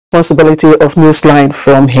Responsibility of Newsline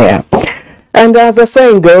from here. And as the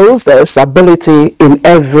saying goes, there's ability in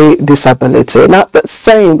every disability. Now, that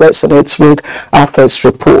saying resonates with our first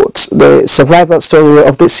report. The survival story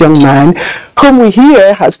of this young man, whom we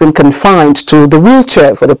hear has been confined to the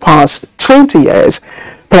wheelchair for the past 20 years,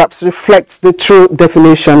 perhaps reflects the true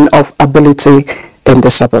definition of ability in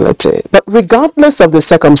disability. But regardless of the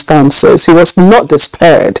circumstances, he was not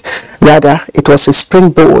despaired. Rather, it was a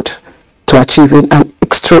springboard to achieving an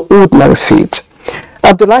extraordinary feat.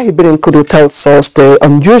 Abdullahi bin Kudu tells us the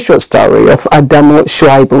unusual story of Adamu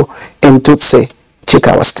Shuaibu in Tutsi,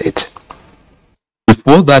 Jigawa State.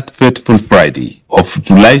 Before that fateful Friday of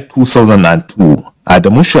July 2002,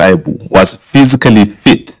 Adamu Shuaibu was physically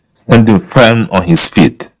fit, standing firm on his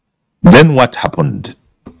feet. Then what happened?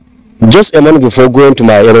 Just a month before going to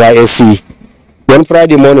my NYSC, one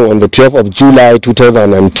Friday morning on the 12th of July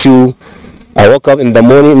 2002, I woke up in the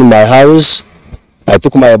morning in my house. I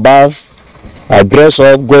took my bath. I dressed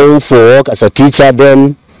up, going for work as a teacher.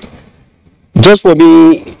 Then, just for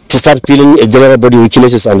me to start feeling a general body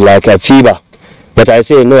weaknesses and like a fever. But I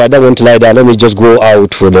say, no, I don't want to lie down. Let me just go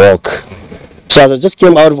out for the walk. So as I just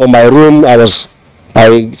came out of my room,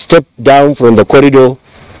 I stepped down from the corridor,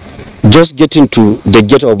 just getting to the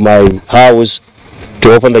gate of my house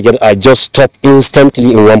to open the gate. I just stopped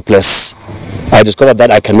instantly in one place. I discovered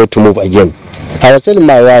that I cannot move again. I was telling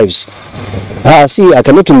my wives, see, I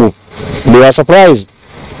cannot move. They were surprised.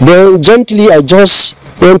 Then gently I just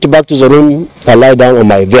went back to the room and lie down on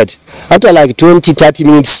my bed. After like 20-30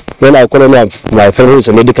 minutes, when I called my friend who is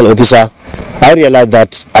a medical officer, I realized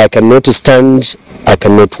that I cannot stand, I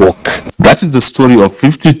cannot walk. That is the story of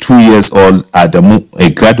 52 years old Adamu, a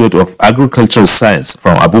graduate of agricultural science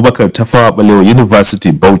from Abubakar Tafawa Balewa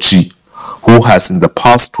University, Bauchi, who has in the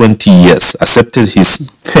past 20 years accepted his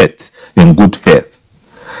fate in good faith.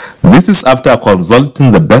 This is after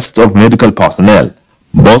consulting the best of medical personnel,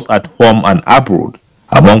 both at home and abroad,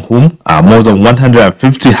 among whom are more than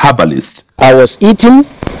 150 herbalists. I was eating,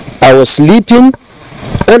 I was sleeping,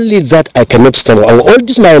 only that I cannot stand. All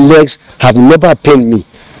these my legs have never pained me.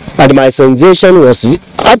 And my sensation was,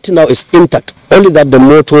 up to now, is intact. Only that the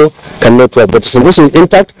motor cannot work. But the sensation is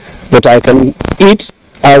intact, but I can eat.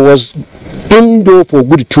 I was indoor for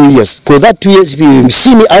good 2 years. For that 2 years, if you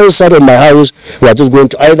see me outside of my house, we are just going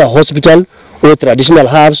to either hospital or traditional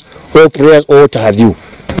herbs or prayers or what have you.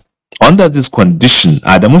 Under this condition,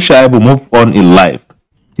 Adamu Shuaibu moved on in life.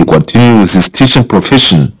 He continued with his teaching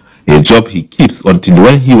profession, a job he keeps until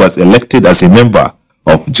when he was elected as a member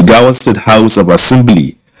of Jigawa State House of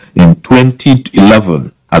Assembly in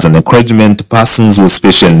 2011 as an encouragement to persons with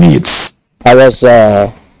special needs. I was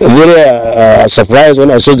very surprised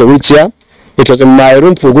when I saw the wheelchair. It was in my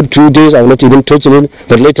room for good 2 days. I was not even touching it,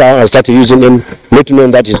 but later on I started using it, not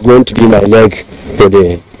knowing that it's going to be my leg for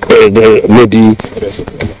the maybe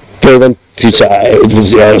present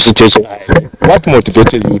future situation. What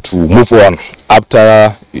motivated you to move on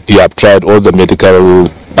after you have tried all the medical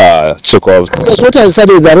checkups? Because what I said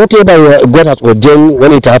is that whatever God has ordained,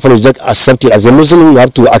 when it happens, you just accept it. As a Muslim, you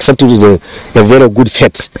have to accept it with a very good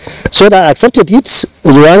faith. So that I accepted it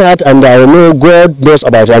with one heart, and I know God knows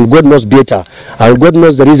about it, and God knows better, and God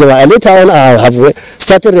knows the reason why. And later on, I have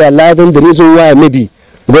started realizing the reason why maybe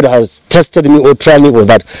God has tested me or tried me with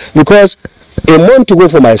that. Because a month to go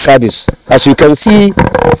for my service, as you can see,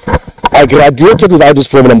 I graduated without this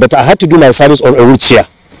problem, but I had to do my service on a wheelchair.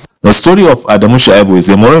 The story of Adamu Shuaibu is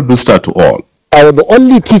a moral booster to all. I was the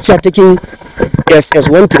only teacher taking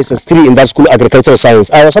SS1 to SS3 in that school, agricultural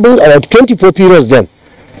science. I was having about 24 periods then.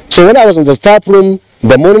 So when I was in the staff room,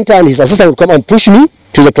 the monitor and his assistant would come and push me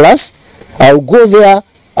to the class. I would go there,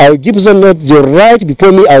 I would give them notes, they would write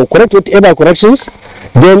before me, I would correct whatever corrections,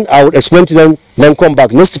 then I would explain to them, then come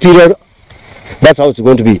back. Next period, that's how it's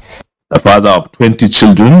going to be. The father of 20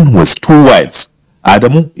 children with 2 wives,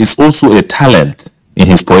 Adamu is also a talent in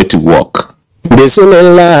his poetic work.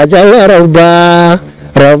 Bismillah jalla rabba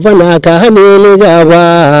rabbana ka hanini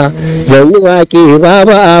gaba zanyi waki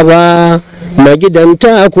baba aba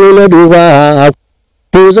magidanta kuna duba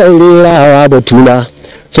ku zan rirawa batuna.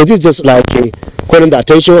 So this is just like calling the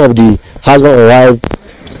attention of the husband or wife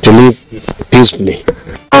to live peacefully.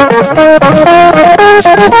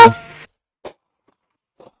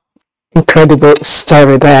 Incredible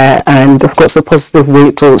story there, and of course a positive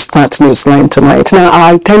way to start Newsline tonight. Now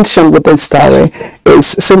our intention with this story is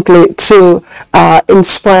simply to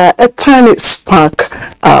inspire a tiny spark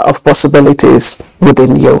of possibilities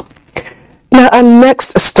within you. Now our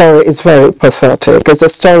next story is very pathetic. It's a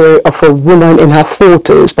story of a woman in her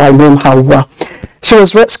 40s by name Hawa. She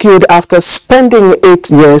was rescued after spending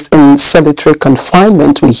 8 years in solitary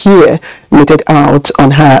confinement, we hear, meted out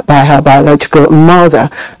on her by her biological mother.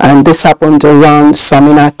 And this happened around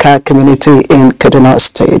Saminaka community in Kaduna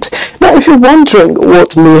State. Now, if you're wondering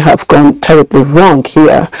what may have gone terribly wrong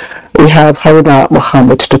here, we have Haruna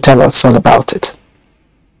Mohammed to tell us all about it.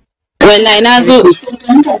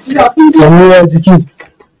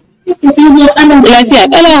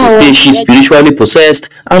 She's spiritually possessed,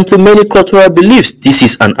 and to many cultural beliefs, this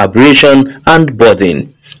is an aberration and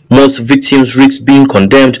burden. Most victims risk being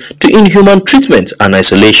condemned to inhuman treatment and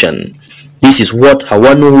isolation. This is what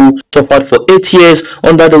Hawanuhu suffered for 8 years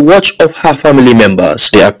under the watch of her family members.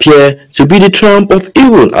 They appear to be the triumph of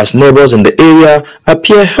evil, as neighbors in the area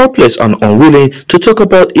appear helpless and unwilling to talk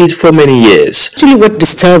about it for many years. Actually, what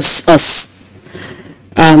disturbs us,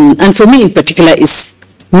 and for me in particular, is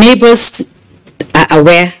neighbors are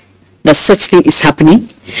aware that such thing is happening,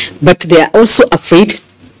 but they are also afraid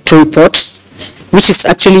to report, which is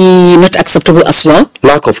actually not acceptable as well.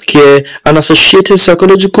 Lack of care and associated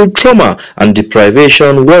psychological trauma and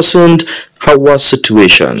deprivation worsened Hawa's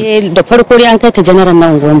situation.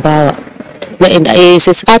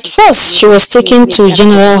 At first, she was taken to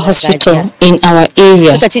General Hospital in our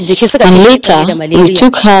area, and later we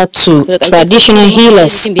took her to traditional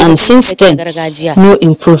healers, and since then, no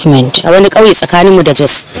improvement.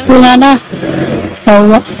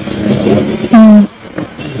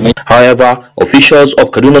 However, officials of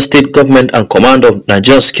Kaduna State Government and Command of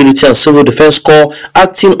Nigerian Security and Civil Defense Corps,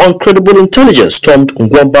 acting on credible intelligence, stormed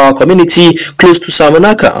Ngwamba community close to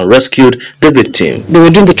Saminaka and rescued the victim. They were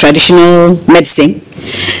doing the traditional medicine,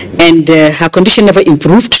 and her condition never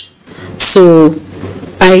improved. So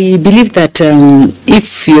I believe that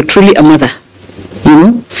if you're truly a mother,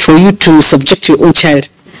 for you to subject your own child,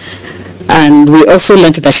 and we also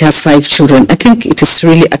learned that she has 5 children, I think it is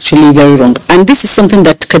really actually very wrong. And this is something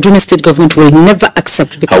that Kaduna State Government will never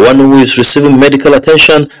accept. Hawanuhu is receiving medical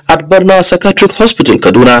attention at Barna Psychiatric Hospital,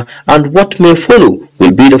 Kaduna, and what may follow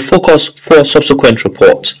will be the focus for subsequent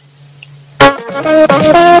reports.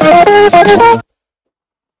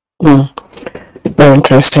 Very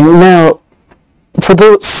interesting. Now, for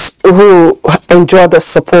those who enjoy the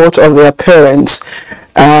support of their parents,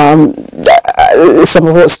 some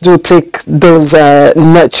of us do take those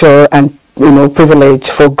nurture and privilege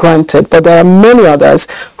for granted, but there are many others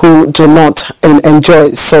who do not enjoy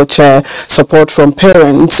such support from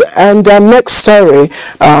parents. And our next story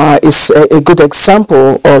is a good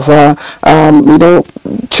example of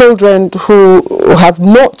children who have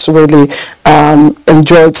not really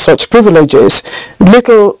enjoyed such privileges.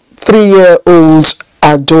 Little 3-year-old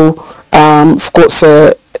Ado, of course,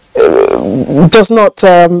 does not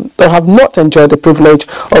or have not enjoyed the privilege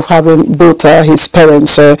of having both his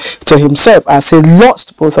parents to himself, as he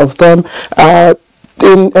lost both of them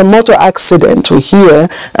in a motor accident we hear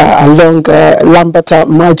along Lambata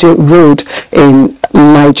Maji Road in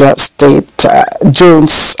Niger State.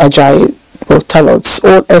 Jones Ajayi will tell us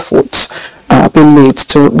all efforts being made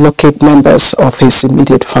to locate members of his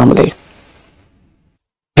immediate family.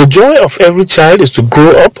 The joy of every child is to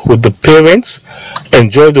grow up with the parents,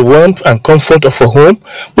 enjoy the warmth and comfort of a home,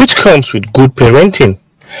 which comes with good parenting.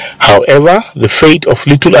 However, the fate of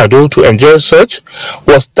little Ado to enjoy such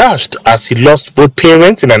was dashed as he lost both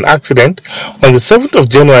parents in an accident on the 7th of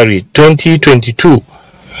January 2022.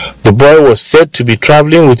 The boy was said to be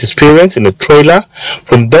traveling with his parents in a trailer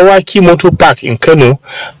from Dawaki Motor Park in Kano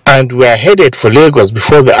and were headed for Lagos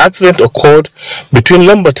before the accident occurred between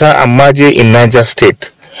Lambata and Maje in Niger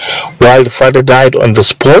State. While the father died on the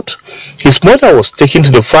spot, his mother was taken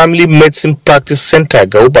to the Family Medicine Practice Center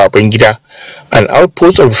Gauba Bangida, an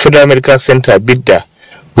outpost of the Federal Medical Center Bidda,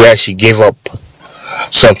 where she gave up.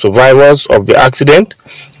 Some survivors of the accident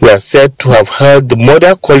were said to have heard the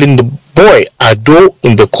mother calling the boy Ado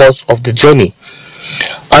in the course of the journey.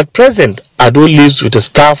 At present, Ado lives with the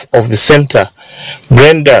staff of the center,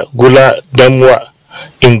 Brenda Gula Damwa,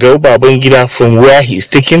 in Gauba Bangida, from where he is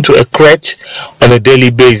taken to a crèche on a daily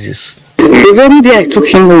basis. The very day I took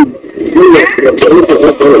him home,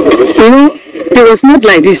 he was not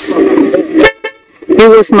like this. He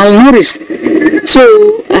was malnourished. So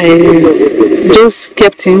I just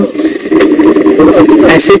kept him.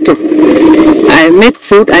 I said to, I make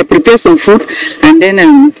food, I prepare some food, and then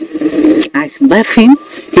I bath him.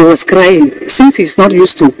 He was crying since he's not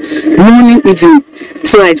used to morning, evening.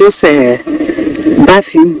 So I just bath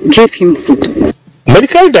him, gave him food.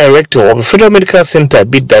 Medical Director of the Federal Medical Center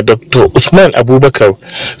Bidda, Dr. Usman Abubakar,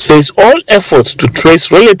 says all efforts to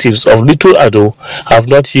trace relatives of little Ado have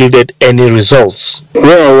not yielded any results. We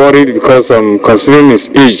are worried because considering his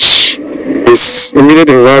age, His immediate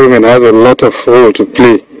environment has a lot of role to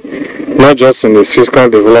play, not just in his physical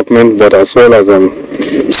development, but as well as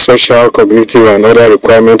social, cognitive, and other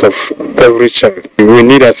requirements of every child. We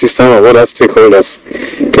need assistance of other stakeholders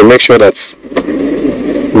to make sure that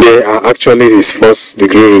they are actually his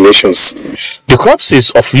first-degree relations. The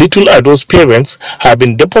corpses of little Ado's parents have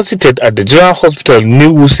been deposited at the General Hospital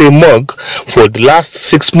New Wuse morgue for the last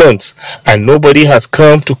 6 months, and nobody has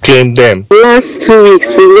come to claim them. Last 2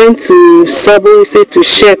 weeks, we went to Wuse to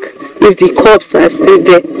check if the corpses are still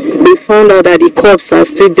there. We found out that the corpses are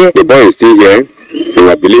still there. The boy is still here. We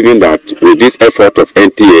are believing that with this effort of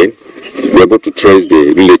NTA, we are able to trace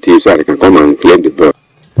the relatives so they can come and claim the boy.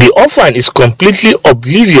 The orphan is completely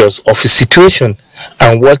oblivious of his situation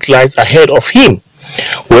and what lies ahead of him.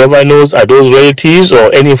 Whoever knows Ado's relatives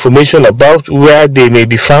or any information about where they may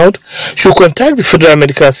be found should contact the Federal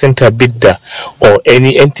Medical Center Bidda or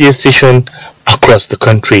any NTA station across the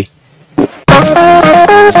country.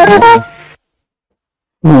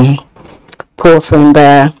 Poor thing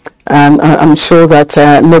there. And I'm sure that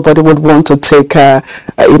nobody would want to take,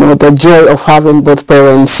 the joy of having both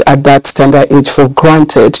parents at that tender age for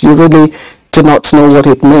granted. You really do not know what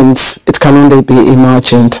it means. It can only be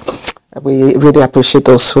imagined. We really appreciate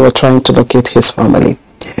those who are trying to locate his family.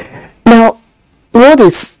 Now, what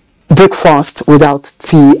is breakfast without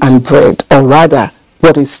tea and bread? Or rather,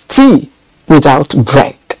 what is tea without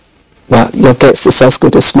bread? Well, your guess is as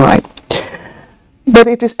good as mine. But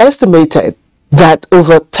it is estimated that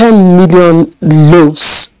over 10 million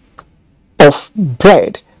loaves of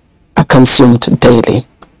bread are consumed daily.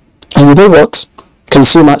 And you know what?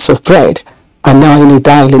 Consumers of bread are now in a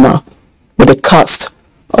dilemma with the cost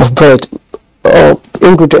of bread or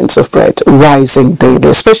ingredients of bread rising daily,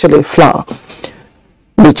 especially flour,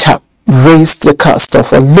 which have raised the cost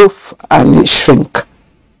of a loaf and it shrink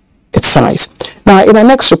its size. Now, in our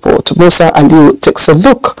next report, Musa Aliu takes a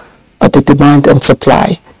look at the demand and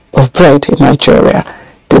supply of bread in Nigeria,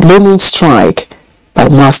 the looming strike by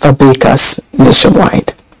master bakers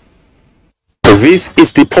nationwide. This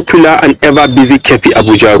is the popular and ever busy Kefi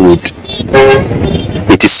Abuja road.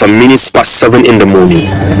 It is some minutes past 7 in the morning,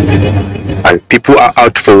 and people are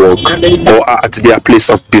out for work or are at their place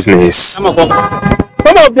of business. Some of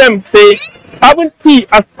them say having tea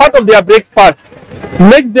as part of their breakfast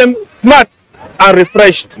makes them smart and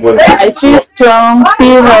refreshed. I feel strong,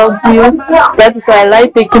 feel healthy. That is why I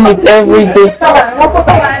like taking it every day.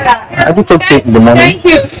 I do take tea in the morning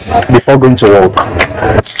before going to work.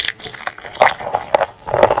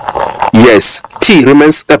 Yes, tea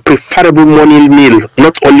remains a preferable morning meal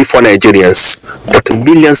not only for Nigerians, but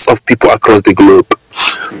millions of people across the globe.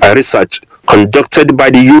 A research conducted by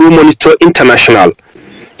the Euromonitor International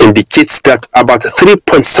indicates that about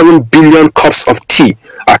 3.7 billion cups of tea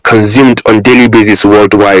are consumed on a daily basis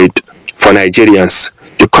worldwide. For Nigerians,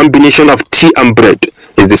 the combination of tea and bread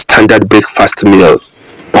is the standard breakfast meal.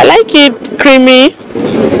 I like it creamy,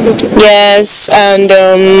 yes, and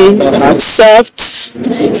soft,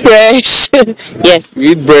 fresh, yes.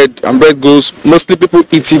 We eat bread, and bread goes, mostly people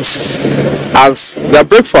eat it as their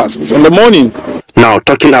breakfast in the morning. Now,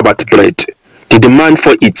 talking about bread, the demand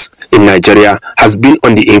for it in Nigeria has been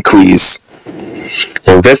on the increase.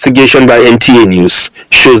 Investigation by NTA News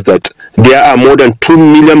shows that there are more than 2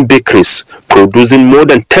 million bakeries producing more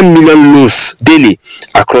than 10 million loaves daily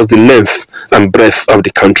across the length and breadth of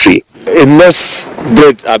the country. Enough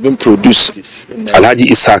bread have been produced.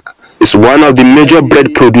 Alhaji Isaac is one of the major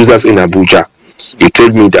bread producers in Abuja. He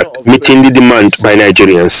told me that meeting the demand by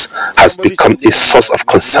Nigerians has become a source of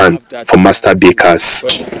concern for master bakers.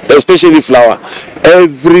 Especially flour.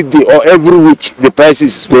 Every day or every week the price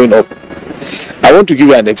is going up. I want to give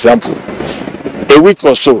you an example. A week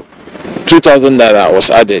or so, 2,000 naira was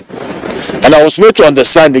added. And I was made to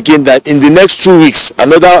understand again that in the next 2 weeks,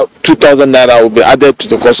 another 2,000 naira will be added to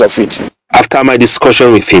the cost of it. After my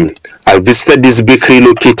discussion with him, I visited this bakery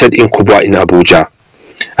located in Kubwa in Abuja.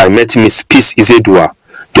 I met Miss Peace Izedua,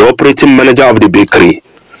 the operating manager of the bakery.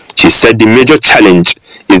 She said the major challenge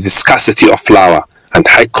is the scarcity of flour and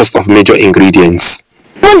high cost of major ingredients.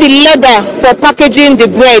 On the leather for packaging the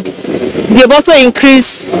bread, they've also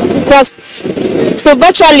increased costs. So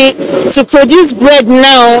virtually to produce bread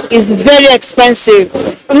now is very expensive.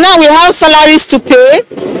 Now we have salaries to pay.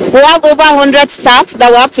 We have over 100 staff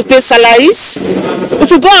that will have to pay salaries.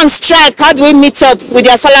 If we go on strike, how do we meet up with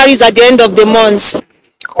their salaries at the end of the month?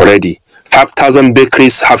 Already, 5,000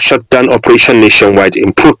 bakeries have shut down operation nationwide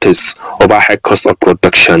in protest over high cost of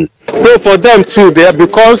production. So for them too,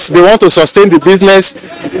 because they want to sustain the business,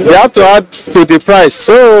 they have to add to the price.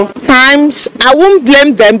 So Times, I won't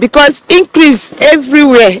blame them because increase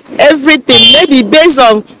everywhere, everything, maybe based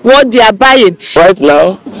on what they are buying. Right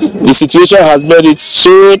now, the situation has made it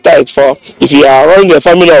so tight for if you are running a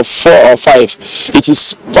family of 4 or 5, it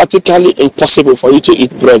is practically impossible for you to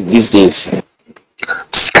eat bread these days.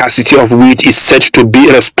 Scarcity of wheat is said to be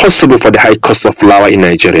responsible for the high cost of flour in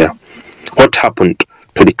Nigeria. What happened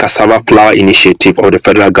to the cassava flour initiative of the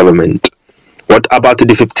federal government? What about the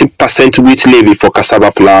 15% wheat levy for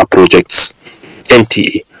cassava flour projects?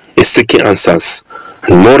 NTA is seeking answers,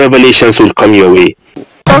 and more revelations will come your way.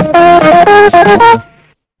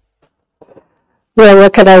 Well,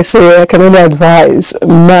 what can I say? I can only advise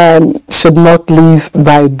man should not live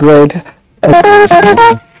by bread.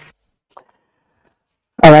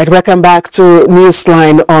 All right, welcome back to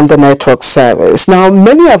Newsline on the network service. Now,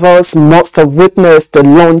 many of us must have witnessed the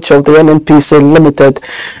launch of the NNPC Limited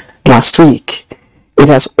last week. It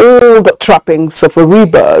has all the trappings of a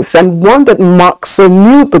rebirth and one that marks a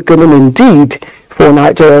new beginning indeed for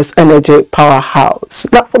Nigeria's energy powerhouse.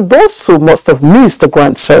 Now, for those who must have missed the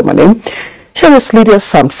grand ceremony, here is Lydia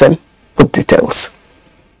Sampson with details.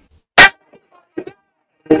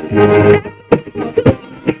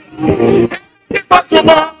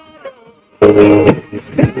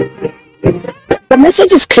 The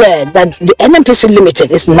message is clear that the NNPC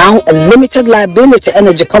Limited is now a limited liability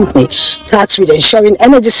energy company tasked with ensuring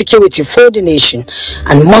energy security for the nation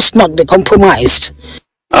and must not be compromised.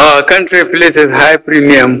 Our country places high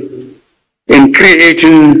premium in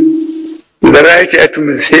creating the right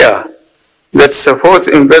atmosphere that supports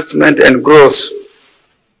investment and growth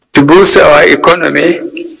to boost our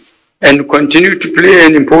economy and continue to play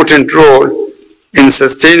an important role in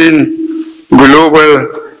sustaining global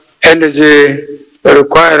energy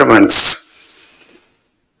requirements.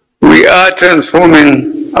 We are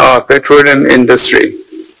transforming our petroleum industry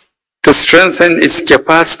to strengthen its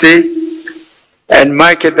capacity and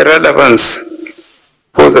market relevance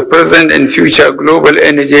for the present and future global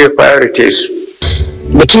energy priorities.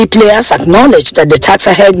 The key players acknowledge that the task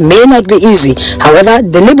ahead may not be easy. However,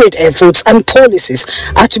 deliberate efforts and policies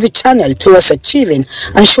are to be channeled towards achieving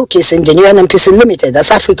and showcasing the new NNPC Limited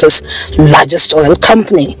as Africa's largest oil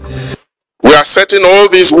company. We are setting all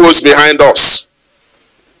these woes behind us,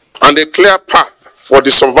 and a clear path for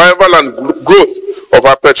the survival and growth of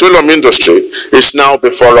our petroleum industry is now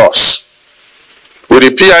before us. With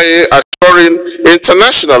the PIA assuring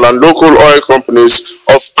international and local oil companies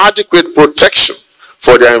of adequate protection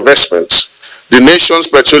for their investments, the nation's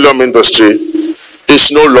petroleum industry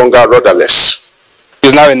is no longer rudderless.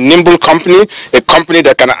 It's now a nimble company, a company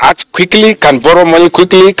that can act quickly, can borrow money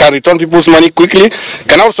quickly, can return people's money quickly,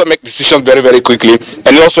 can also make decisions very, very quickly,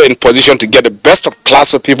 and also in position to get the best of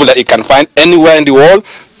class of people that it can find anywhere in the world,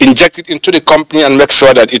 inject it into the company and make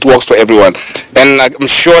sure that it works for everyone. And I'm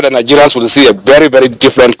sure that Nigerians will see a very, very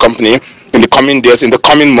different company in the coming days, in the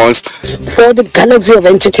coming months. For the galaxy of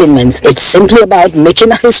entertainment, it's simply about making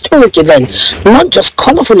a historic event, not just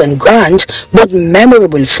colorful and grand, but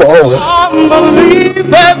memorable for all.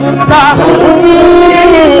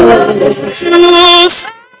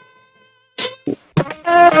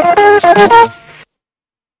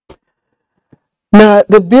 Now,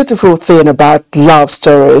 the beautiful thing about love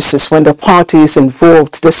stories is when the parties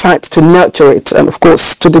involved decide to nurture it, and of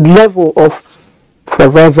course, to the level of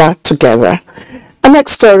forever together. The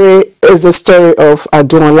next story is the story of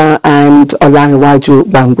Adunola and Olaniwaju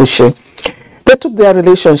Bambushe. They took their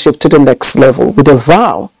relationship to the next level with a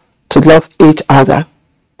vow to love each other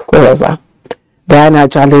forever. Diana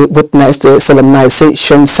Jali witnessed the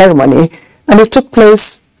solemnization ceremony, and it took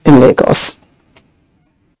place in Lagos.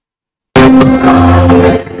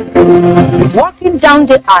 Walking down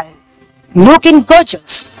the aisle, looking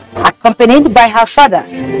gorgeous, accompanied by her father,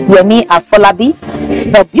 Yemi Afolabi,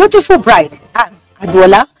 the beautiful bride, Anne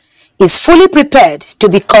Adunola, is fully prepared to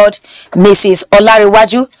be called Mrs.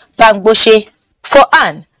 Olariwaju Bangboshe. For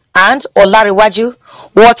Anne and Olariwaju,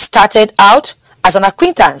 what started out as an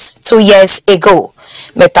acquaintance 2 years ago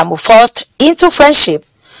metamorphosed into friendship,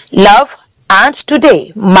 love, and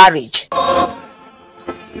today marriage.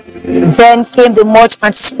 Then came the much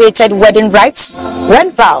anticipated wedding rites when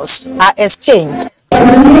vows are exchanged.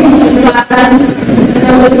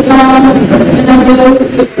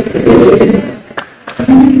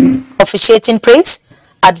 Officiating praise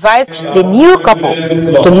advised the new couple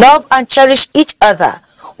to love and cherish each other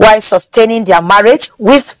while sustaining their marriage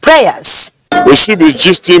with prayers. We should be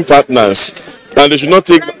gisting partners and they should not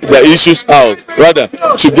take their issues out. Rather,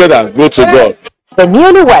 together go to God. The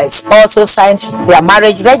newlyweds also signed their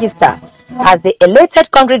marriage register as the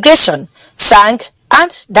elated congregation sang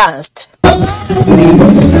and danced.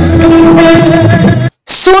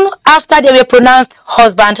 Soon after they were pronounced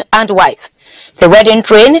husband and wife, the wedding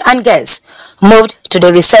train and guests moved to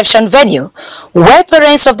the reception venue, where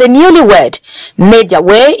parents of the newlywed made their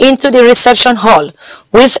way into the reception hall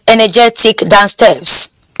with energetic dance steps.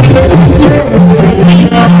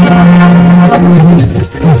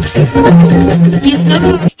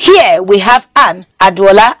 Here we have Anne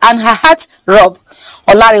Aduola and her heart Rob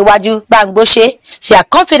Olariwaju Bangboshe. Their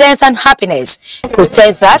confidence and happiness could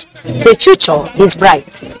tell that the future is bright.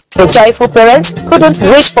 The joyful parents couldn't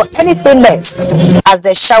wish for anything less as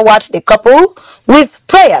they showered the couple with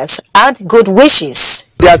prayers and good wishes.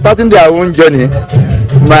 They are starting their own journey.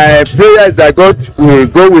 My prayer is that God will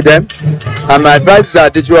go with them, and my advice is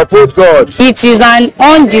that they should uphold God. It is an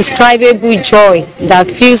undescribable joy that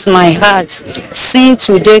fills my heart, seeing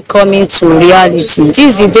today coming to reality.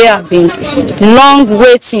 This is the day I've been long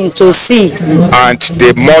waiting to see. And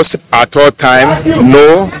they must at all time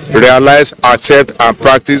know, realize, accept, and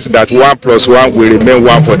practice that 1 + 1 will remain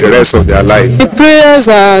 1 for the rest of their life. The prayers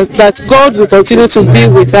are that God will continue to be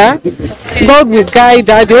with her, God will guide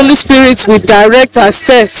her, the Holy Spirit will direct her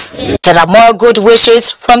steps. There are more good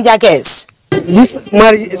wishes from their guests. This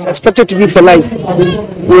marriage is expected to be for life.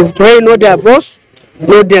 We pray no divorce,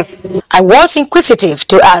 no death. I was inquisitive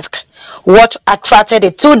to ask what attracted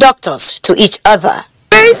the two doctors to each other.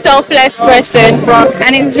 Very selfless person,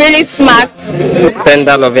 and he's really smart.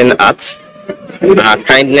 Tender, loving heart,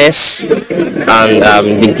 kindness,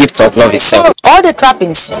 and the gift of love itself. All the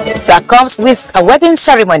trappings that comes with a wedding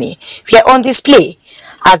ceremony were on display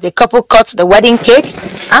as the couple cut the wedding cake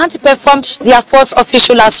and performed their first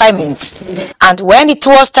official assignment. And when it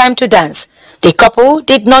was time to dance, the couple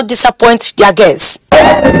did not disappoint their guests.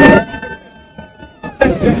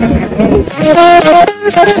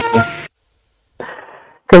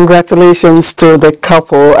 Congratulations to the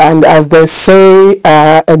couple, and as they say,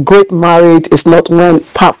 a great marriage is not when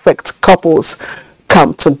perfect couples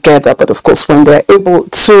come together, but of course when they're able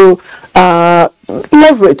to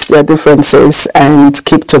leverage their differences and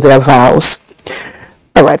keep to their vows.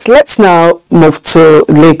 All right, let's now move to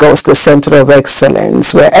Lagos, the center of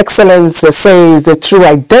excellence, where excellence, they say, is the true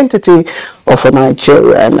identity of a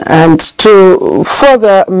Nigerian. And to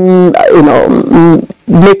further,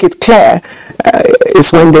 make it clear,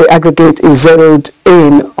 is when the aggregate is zeroed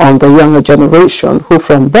in on the younger generation, who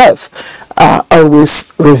from birth are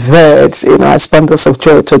always revered, as bundles of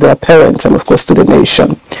joy to their parents and, of course, to the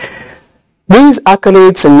nation. These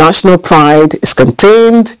accolades and national pride is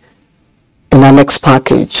contained in our next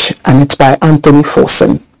package, and it's by Anthony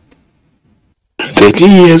Forsen.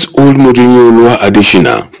 13-year-old Morinoluwa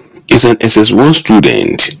Adeshina is an SS1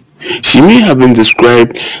 student. She may have been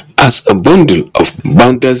described as a bundle of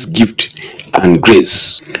boundless gift and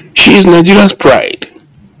grace. She is Nigeria's pride,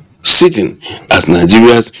 sitting as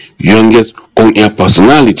Nigeria's youngest on-air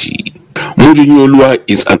personality. Morinoluwa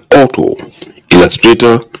is an author,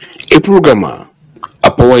 illustrator, a programmer,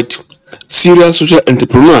 a poet, serial social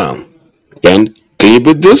entrepreneur, and can you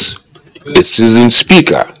bet this? A seasoned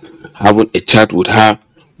speaker. Having a chat with her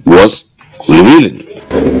was revealing.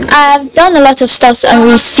 I've done a lot of stuff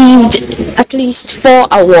and received at least 4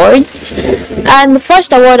 awards. And the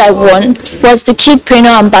first award I won was the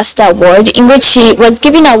Kidpreneur Ambassador Award, in which she was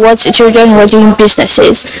giving awards to children who were doing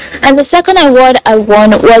businesses. And the second award I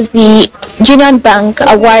won was the Union Bank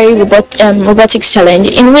Awari Robotics Challenge,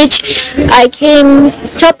 in which I came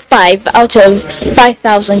top 5 out of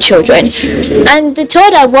 5,000 children. And the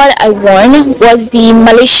third award I won was the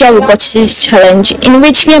Malaysia Robotics Challenge, in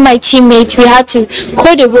which me and my teammates, we had to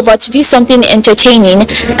code a robot to do something entertaining,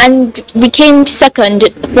 and became second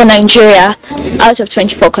for Nigeria out of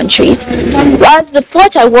 24 countries. While the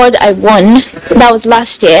fourth award I won, that was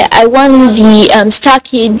last year, I won the Star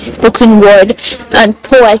Kids Spoken Word and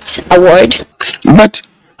Poet Award. But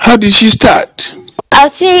how did she start?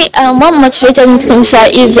 I'd say what motivated me to come here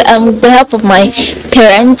is the help of my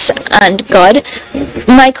parents and God.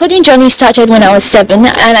 My coding journey started when I was 7, and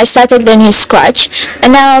I started learning Scratch,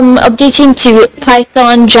 and now I'm updating to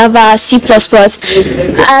Python, Java, C++.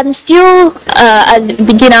 I'm still a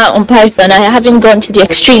beginner on Python. I haven't gone to the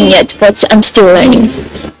extreme yet, but I'm still learning.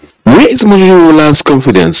 Where is Morinoluwa's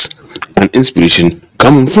confidence and inspiration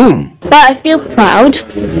coming from? Well, I feel proud.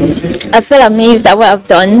 I feel amazed at what I've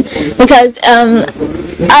done because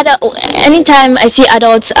anytime I see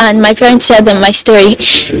adults and my parents tell them my story,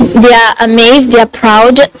 they are amazed, they are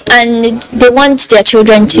proud, and they want their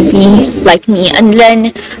children to be like me and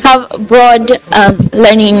have broad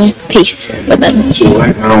learning pace for them. So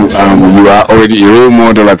right now, you are already a role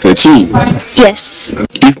model at 13. Yes.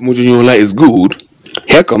 If Mojonyola is good,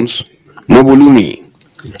 here comes Nobolumi.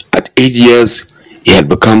 At 8 years, he had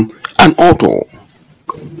become an author.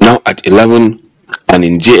 Now at 11 and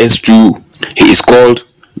in JS2, he is called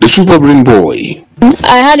the Super Brain Boy.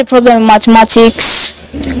 I had a problem in mathematics,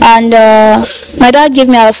 and my dad gave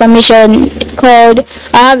me an affirmation called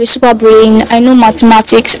I have a super brain, I know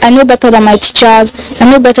mathematics, I know better than my teachers, I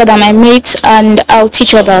know better than my mates, and I'll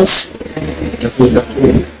teach others.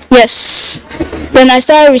 Yes. Then I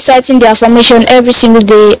started reciting the affirmation every single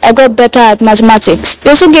day. I got better at mathematics. It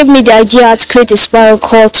also gave me the idea to create a spiral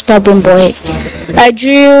called Super Brain Boy. I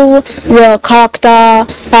drew the character,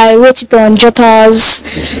 I wrote it on jotters.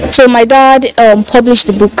 So my dad published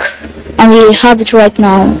the book, and we have it right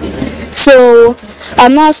now. So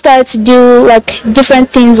I'm now starting to do like different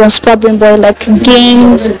things on Super Brain Boy, like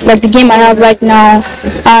games, like the game I have right now,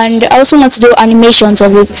 and I also want to do animations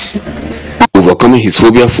of it. Overcoming his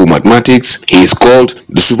phobia for mathematics, he is called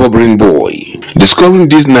the Super Brain Boy. Discovering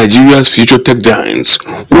these Nigeria's future tech giants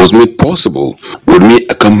was made possible when me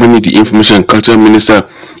accompany the Information and Culture Minister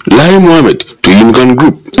Lai Mohammed to Unicorn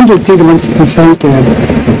Group. I want to take the moment to thank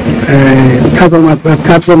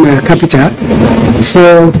Platform Capital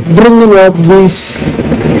for bringing up these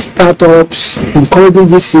startups, encouraging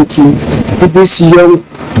this thinking with these young,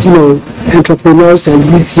 entrepreneurs and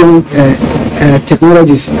these young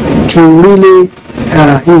technologies to really,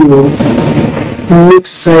 make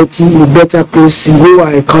society a better place, grow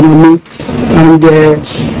our economy. And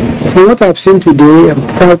from what I've seen today, I'm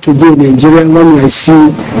proud to be a Nigerian when I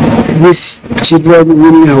see these children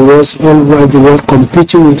winning awards all over the world,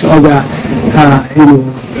 competing with other,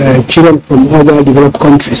 children from other developed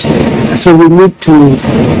countries. So we need to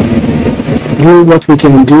do what we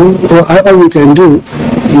can do, or all we can do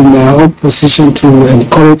in our own position to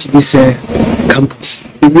encourage this campus.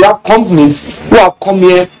 If we have companies who have come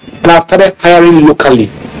here and have started hiring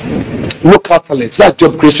locally, local talent, that's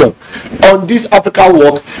job creation. On this Africa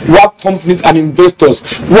work, we have companies and investors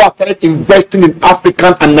who have started investing in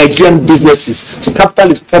African and Nigerian businesses. So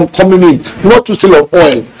capital is coming in, not to sell of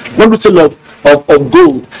oil, not to sell of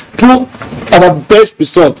gold, to our best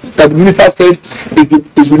result that the minister said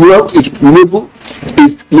is renewable,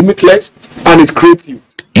 is limitless, and it's creative.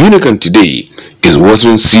 Unicorn today is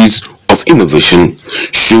watering seeds of innovation,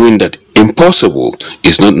 showing that impossible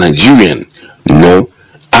is not Nigerian, nor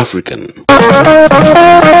African.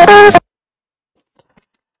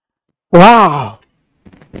 Wow.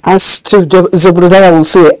 As Chief Zebudaya will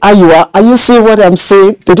say, are you seeing what I'm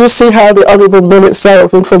saying? Did you see how the Honorable Minister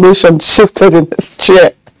of Information shifted in his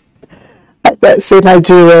chair? Let's say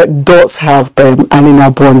Nigeria does have them and in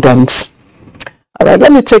abundance. All right,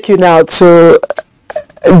 let me take you now to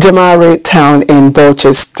Jamare town in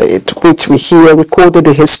Bauchi State, which we hear recorded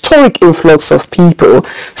a historic influx of people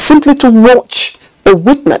simply to watch or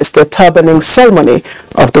witness the turbaning ceremony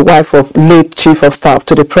of the wife of late Chief of Staff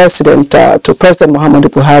to President Muhammadu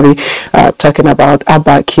Buhari, talking about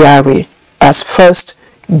Abba Kyari as first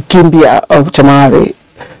Gimbia of Jamare.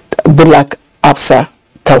 Bulak Absa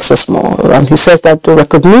tells us more, and he says that the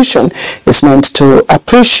recognition is meant to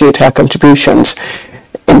appreciate her contributions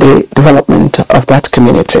in the development of that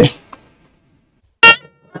community.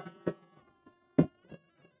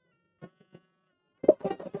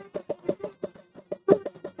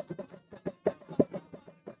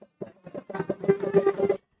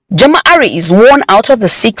 Jama'ari is one out of the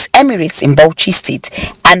 6 emirates in Bauchi State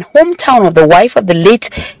and hometown of the wife of the late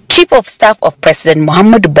Chief of Staff of President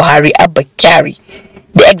Muhammadu Buhari, Abba Kyari.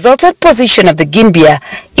 The exalted position of the Gimbia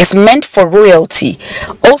is meant for royalty,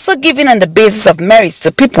 also given on the basis of merits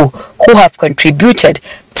to people who have contributed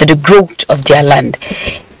to the growth of their land.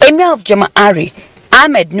 Emir of Jama'ari,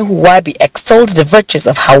 Ahmed Nuhu Wabi, extolled the virtues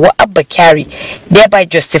of Hawa Abba Kyari, thereby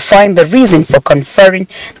justifying the reason for conferring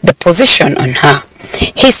the position on her.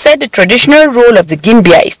 He said the traditional role of the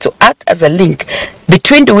Gimbia is to act as a link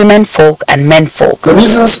between the women folk and men folk. The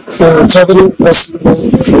reasons for traveling possible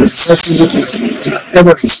for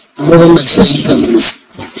Emirates, northern Nigeria, is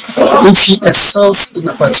if he excels in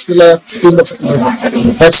a particular field of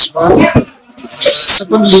endeavor. That's one.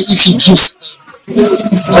 Secondly, if he gives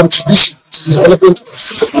contribution to the development of the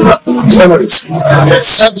Emirates.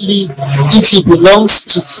 Thirdly, if he belongs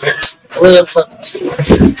to royal families.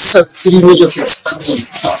 These are the three major things.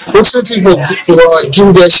 Fortunately for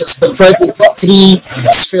Gambia, she has provided three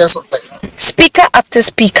spheres of life. Speaker after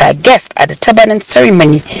speaker, guests at the turban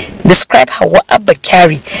ceremony described Hawa Abba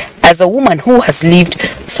Kyari as a woman who has lived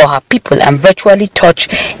for her people and virtually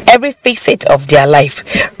touched every facet of their life,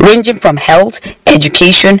 ranging from health,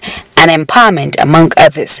 education, and empowerment, among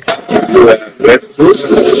others.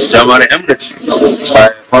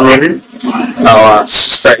 By honoring our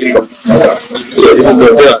sister-in-law.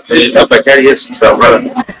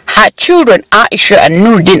 Her children, Aisha and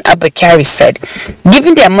Nuruddin Abba Kyari, said,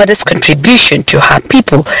 given their mother's contribution to her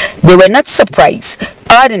people, they were not surprised,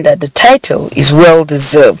 adding that the title is well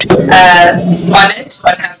deserved. Honored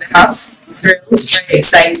on her behalf, thrilled, very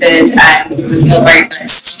excited, and we feel very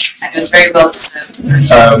blessed. And it was very well deserved.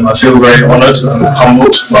 I feel very honored and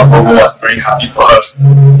humbled for her, very happy for her.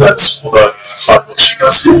 That's all the hard work she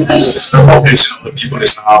does. Obviously, the people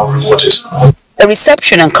is now rewarded. A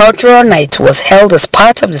reception and cultural night was held as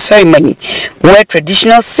part of the ceremony, where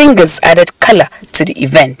traditional singers added color to the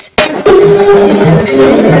event.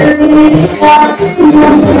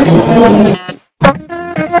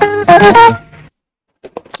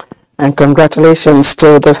 And congratulations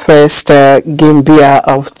to the first Gimbia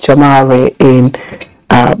of Jamari in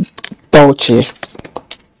Bauchi.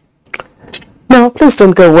 Now, please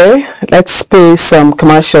don't go away. Let's pay some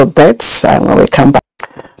commercial bets and when we come back.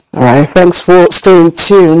 All right, thanks for staying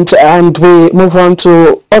tuned, and we move on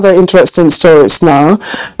to other interesting stories now.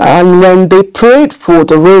 And when they prayed for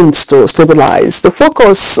the rains to stabilize, the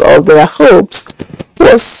focus of their hopes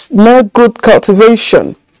was more good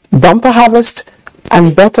cultivation, bumper harvest,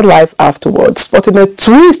 and better life afterwards. But in a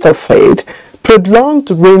twist of fate,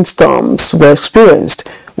 prolonged rainstorms were experienced,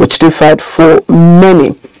 which defied for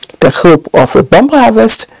many the hope of a bumper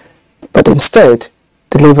harvest, but instead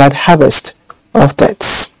delivered harvest of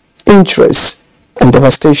deaths, injuries, and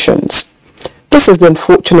devastations. This is the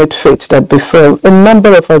unfortunate fate that befell a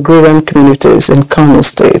number of agrarian communities in Kano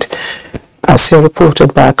State, as here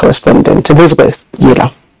reported by our correspondent Elizabeth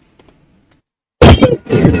Yila.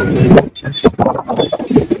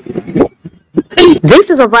 This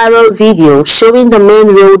is a viral video showing the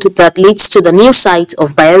main road that leads to the new site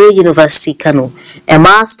of Bayero University, Kano,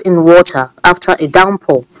 immersed in water after a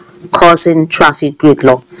downpour, causing traffic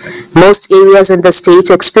gridlock. Most areas in the state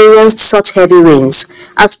experienced such heavy rains,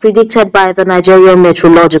 as predicted by the Nigerian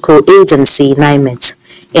Meteorological Agency, NIMET,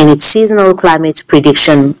 in its seasonal climate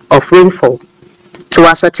prediction of rainfall. To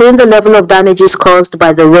ascertain the level of damages caused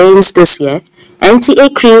by the rains this year,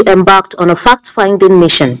 NTA crew embarked on a fact-finding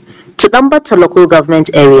mission to Dambata local government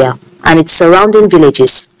area and its surrounding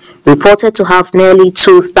villages, reported to have nearly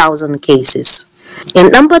 2,000 cases. In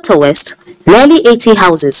Dambata West, nearly 80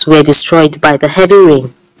 houses were destroyed by the heavy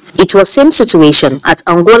rain. It was same situation at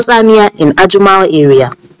Angwarzamia in Ajumawa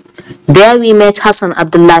area. There we met Hassan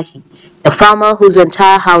Abdullahi, a farmer whose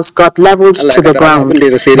entire house got leveled to the ground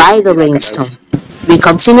by the rainstorm. We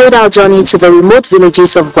continued our journey to the remote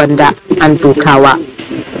villages of Gwanda and Bukawa.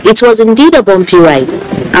 It was indeed a bumpy ride,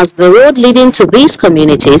 as the road leading to these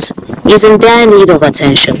communities is in dire need of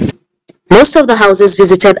attention. Most of the houses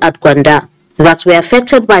visited at Gwanda that were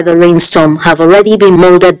affected by the rainstorm have already been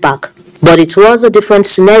molded back, but it was a different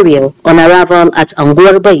scenario on arrival at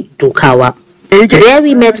Angwarbai, Dukawa. There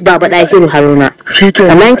we met Baba Dahiru Haruna,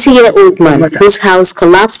 a 90-year-old man whose house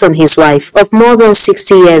collapsed on his wife of more than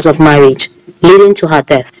 60 years of marriage, leading to her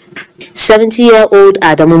death. 70-year-old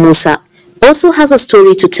Adamu Musa also has a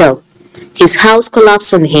story to tell. His house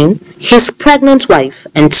collapsed on him, his pregnant wife,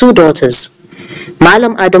 and 2 daughters.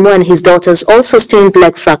 Malam Adamu and his daughters all sustained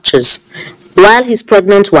leg fractures, while his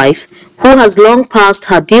pregnant wife, who has long passed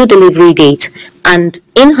her due delivery date and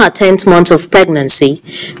in her 10th month of pregnancy,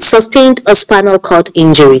 sustained a spinal cord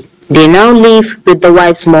injury. They now live with the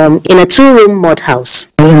wife's mom in a 2-room mud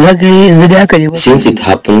house. Since it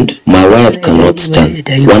happened, my wife cannot stand.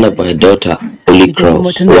 One of my daughter only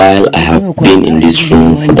crawls, while I have been in this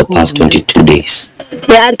room for the past 22 days.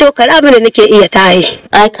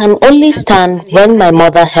 I can only stand when my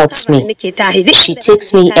mother helps me. She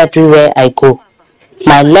takes me everywhere I go.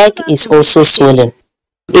 My leg is also swollen.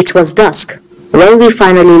 It was dusk when we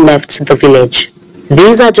finally left the village.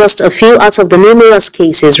 These are just a few out of the numerous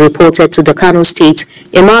cases reported to the Kano State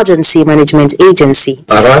Emergency Management Agency.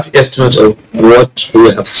 A rough estimate of what we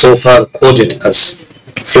have so far recorded as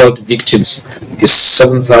flood victims is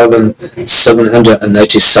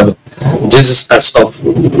 7,797. This is as of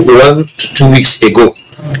 1 to 2 weeks ago.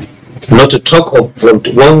 Not to talk of from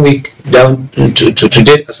 1 week down to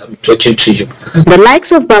today as I'm talking to you. The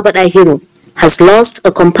likes of Baba Dahiru has lost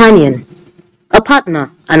a companion, a partner,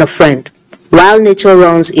 and a friend. while nature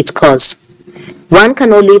runs its course. One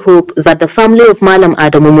can only hope that the family of Malam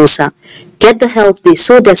Adamu Musa get the help they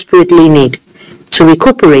so desperately need to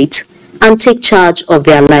recuperate and take charge of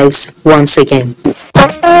their lives once again.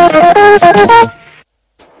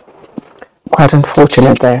 Quite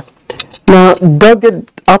unfortunate there. Now,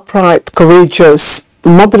 dogged, upright, courageous,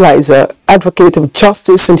 mobilizer, advocate of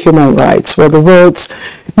justice and human rights were the words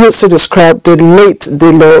used to describe the late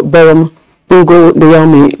Dilo Beram Ugo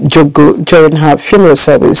Naomi Jogo during her funeral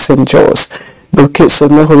service in Jos. Bilkisu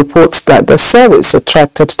Nuhu reports that the service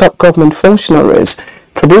attracted top government functionaries,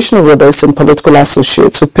 traditional rulers and political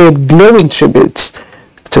associates who paid glowing tributes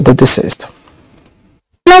to the deceased.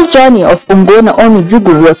 The journey of Ungona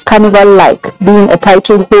Onujugu was carnival-like, being a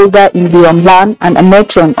title holder in the Omlan and a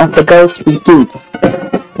matron of the Girls' Brigade.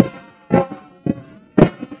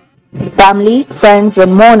 Family, friends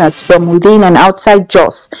and mourners from within and outside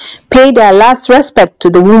Jos paid their last respect to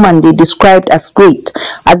the woman they described as great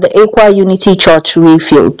at the Ekwa Unity Church,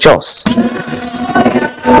 Rayfield, Jos.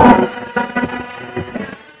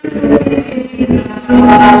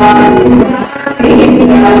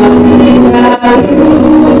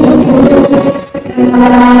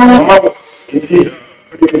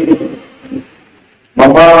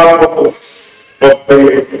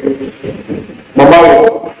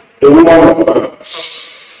 The woman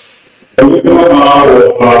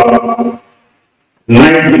of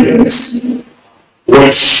 9 years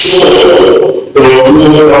was sure there was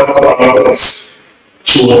no others.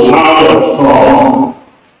 She was out.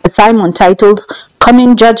 A sermon titled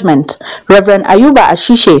Coming Judgment, Reverend Ayuba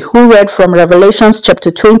Ashishe, who read from Revelations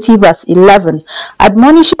chapter 20 verse 11,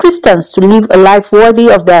 admonished Christians to live a life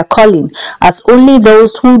worthy of their calling, as only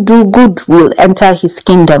those who do good will enter his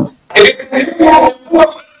kingdom.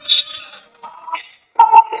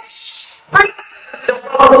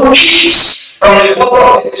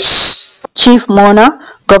 Chief Mourner,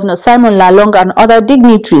 Governor Simon Lalong and other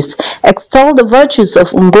dignitaries extol the virtues of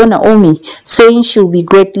Ungona Omi, saying she will be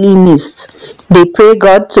greatly missed. They pray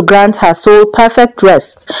God to grant her soul perfect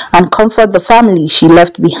rest and comfort the family she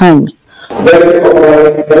left behind.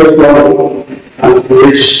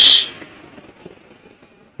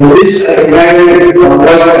 This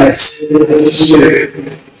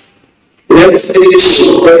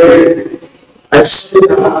I see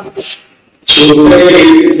that she will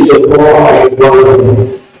play the ball and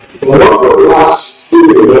run. What will last to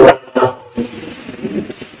the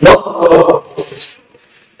not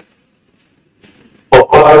for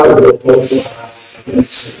part of the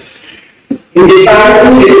process. In the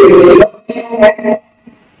time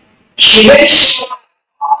she makes sure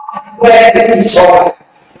where the joy.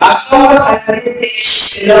 As long as she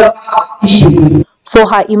still people. For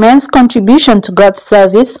her immense contribution to God's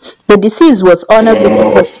service, the deceased was honored with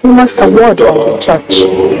a posthumous award by the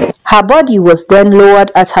church. Her body was then lowered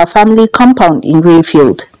at her family compound in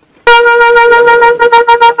Rayfield.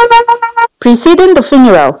 Preceding the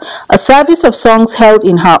funeral, a service of songs held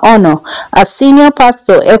in her honor as Senior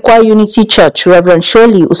Pastor Ekwa Unity Church, Reverend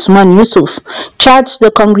Sholi Usman Yusuf, charged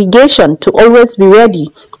the congregation to always be ready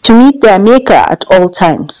to meet their Maker at all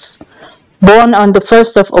times. Born on the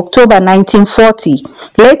 1st of October 1940,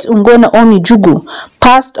 late Ungona Onujugu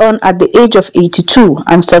passed on at the age of 82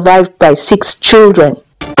 and survived by 6 children.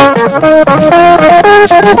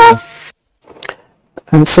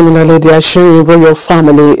 And similarly, the Ashanti royal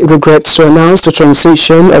family regrets to announce the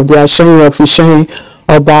transition of the Ashanti of Ishanti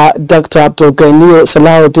Oba Dr. Abdul Ganiyo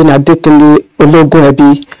Salahuddin Adekunle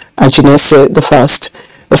Ologunebi Ajinese I.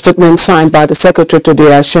 A statement signed by the secretary to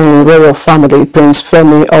the Ashanti royal family, Prince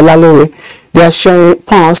Femi Olalore, the Ashanti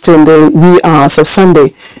passed in the wee hours of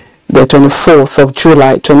Sunday, the 24th of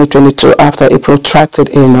July 2022, after a protracted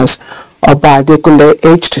illness. Oba Adekunle,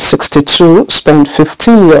 aged 62, spent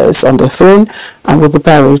 15 years on the throne and will be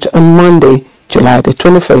buried on Monday, July the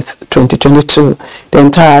 25th, 2022. The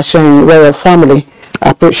entire Ashanti royal family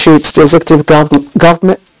appreciates the executive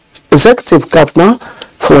governor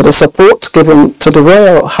for the support given to the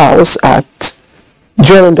royal house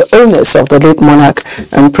during the illness of the late monarch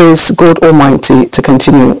and praise God Almighty to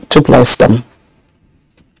continue to bless them.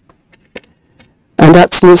 And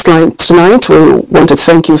that's Newsline tonight. We want to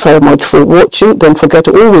thank you very much for watching. Don't forget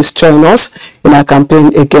to always join us in our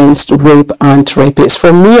campaign against rape and rapists.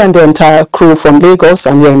 From me and the entire crew from Lagos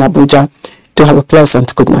and here in Abuja, to have a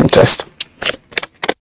pleasant good night rest.